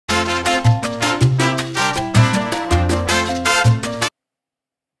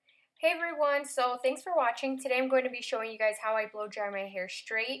everyone, so thanks for watching. Today I'm going to be showing you guys how I blow dry my hair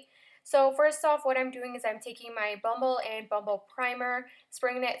straight. So first off, what I'm doing is I'm taking my Bumble and Bumble primer,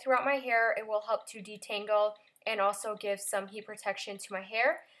 spraying it throughout my hair. It will help to detangle and also give some heat protection to my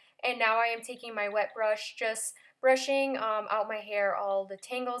hair. And now I am taking my wet brush, just brushing out my hair, all the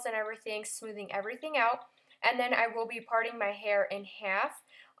tangles and everything, smoothing everything out. And then I will be parting my hair in half.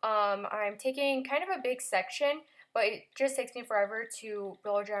 I'm taking kind of a big section, but it just takes me forever to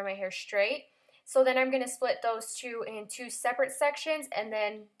blow dry my hair straight. So then I'm going to split those two in two separate sections, and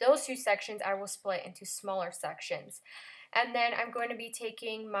then those two sections I will split into smaller sections. And then I'm going to be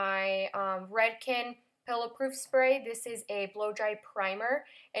taking my Redken Pillow Proof Spray. This is a blow dry primer,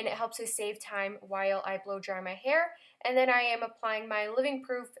 and it helps to save time while I blow dry my hair. And then I am applying my Living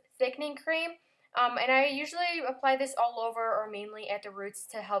Proof Thickening Cream. And I usually apply this all over or mainly at the roots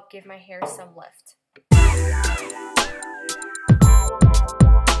to help give my hair some lift.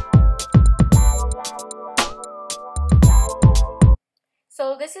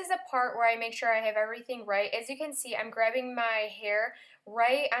 So this is the part where I make sure I have everything right. As you can see, I'm grabbing my hair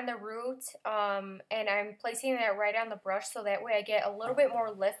right on the root and I'm placing that right on the brush so that way I get a little bit more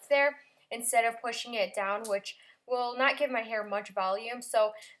lift there instead of pushing it down, which will not give my hair much volume.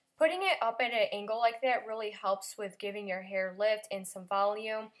 So putting it up at an angle like that really helps with giving your hair lift and some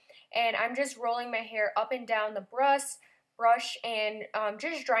volume. And I'm just rolling my hair up and down the brush and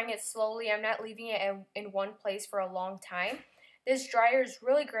just drying it slowly. I'm not leaving it in one place for a long time. This dryer is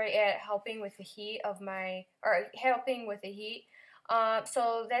really great at helping with the heat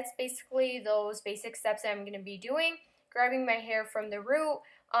so that's basically those basic steps that I'm going to be doing. Grabbing my hair from the root,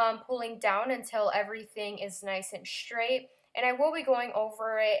 pulling down until everything is nice and straight. And I will be going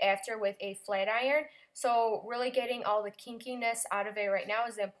over it after with a flat iron. So really getting all the kinkiness out of it right now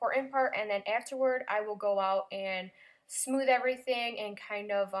is the important part. And then afterward, I will go out and smooth everything and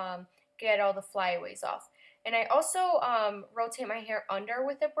kind of get all the flyaways off. And I also rotate my hair under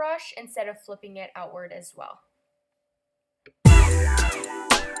with a brush instead of flipping it outward as well.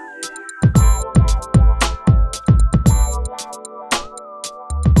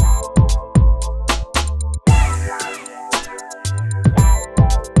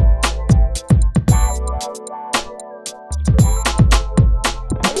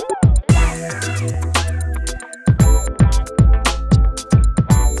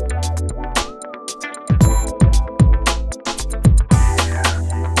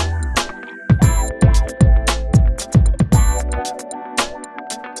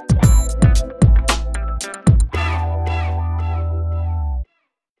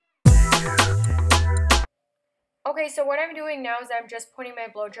 Okay, so what I'm doing now is I'm just putting my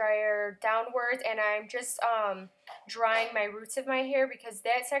blow dryer downwards and I'm just drying my roots of my hair because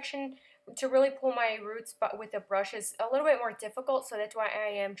that section, to really pull my roots with a brush is a little bit more difficult, so that's why I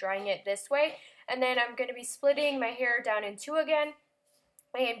am drying it this way. And then I'm going to be splitting my hair down in two again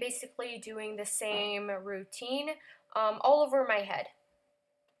and basically doing the same routine all over my head.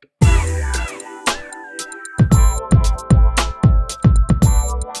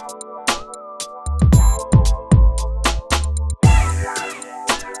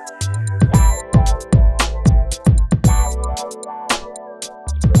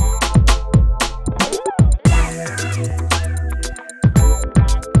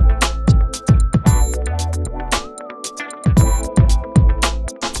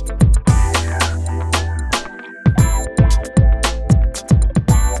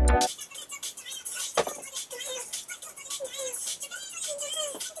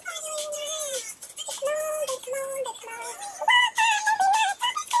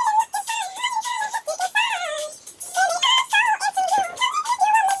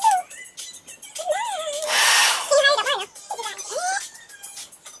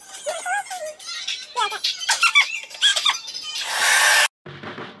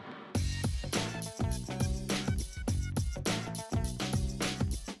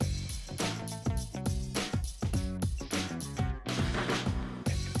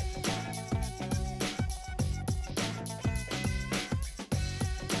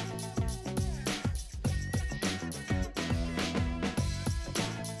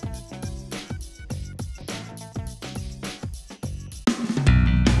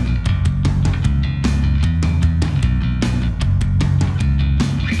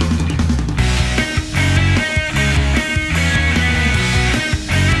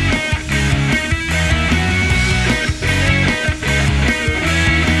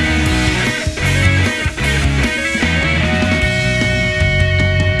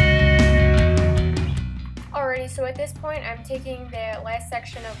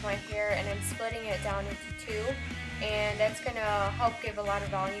 of my hair, and I'm splitting it down into two, and that's going to help give a lot of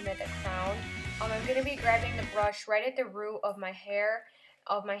volume at the crown. I'm going to be grabbing the brush right at the root of my hair,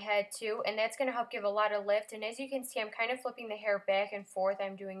 of my head too, and that's going to help give a lot of lift. And as you can see, I'm kind of flipping the hair back and forth.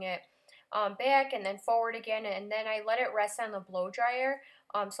 I'm doing it back and then forward again, and then I let it rest on the blow dryer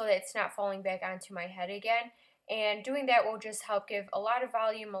so that it's not falling back onto my head again. And doing that will just help give a lot of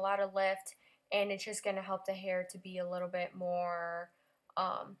volume, a lot of lift, and it's just going to help the hair to be a little bit more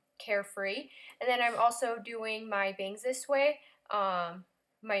carefree. And then I'm also doing my bangs this way.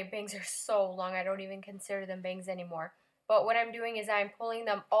 My bangs are so long, I don't even consider them bangs anymore. But what I'm doing is I'm pulling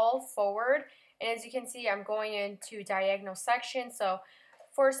them all forward, and as you can see, I'm going into diagonal sections. So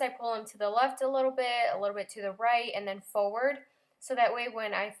first I pull them to the left a little bit to the right, and then forward. So that way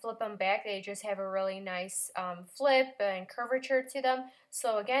when I flip them back, they just have a really nice flip and curvature to them.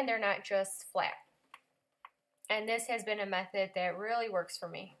 So again, they're not just flat. And this has been a method that really works for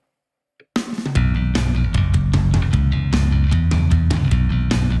me.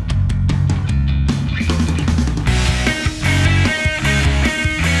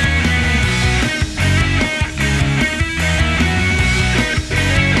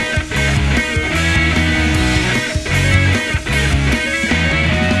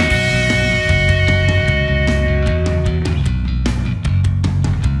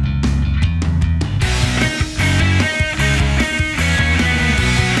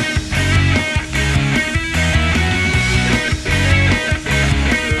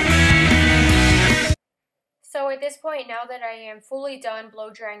 So at this point, now that I am fully done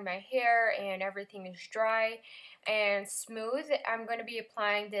blow drying my hair and everything is dry and smooth, I'm going to be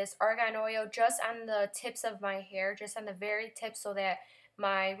applying this argan oil just on the tips of my hair, just on the very tips, so that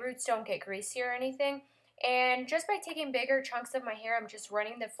my roots don't get greasy or anything. And just by taking bigger chunks of my hair, I'm just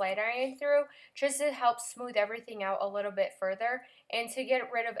running the flat iron through just to help smooth everything out a little bit further and to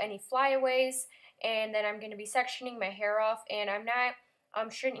get rid of any flyaways. And then I'm going to be sectioning my hair off, and I'm not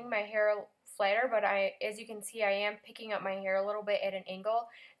straightening my hair flatter, but as you can see, I am picking up my hair a little bit at an angle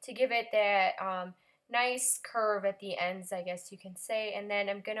to give it that nice curve at the ends, I guess you can say. And then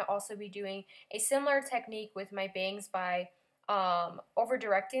I'm going to also be doing a similar technique with my bangs by over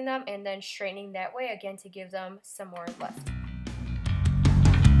directing them and then straightening that way again to give them some more lift.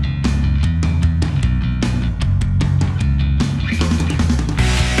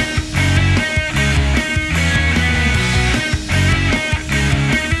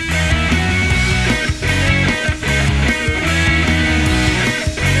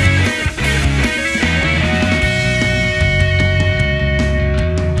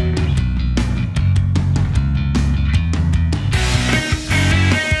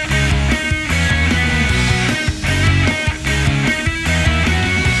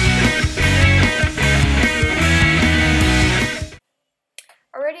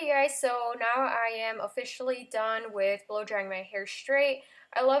 Alrighty guys, so now I am officially done with blow drying my hair straight.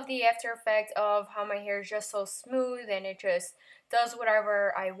 I love the after effect of how my hair is just so smooth and it just does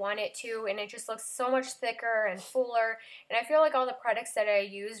whatever I want it to, and it just looks so much thicker and fuller, and I feel like all the products that I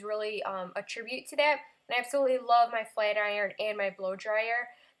use really attribute to that. And I absolutely love my flat iron and my blow dryer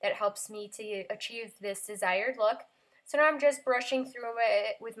that helps me to achieve this desired look. So now I'm just brushing through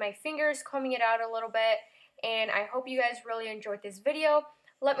it with my fingers, combing it out a little bit, and I hope you guys really enjoyed this video.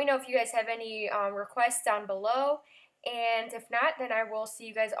 Let me know if you guys have any requests down below, and if not, then I will see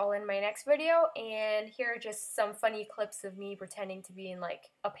you guys all in my next video. And here are just some funny clips of me pretending to be in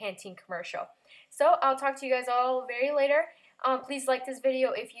like a Pantene commercial. So I'll talk to you guys all very later. Please like this video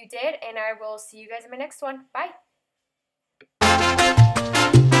if you did, and I will see you guys in my next one. Bye!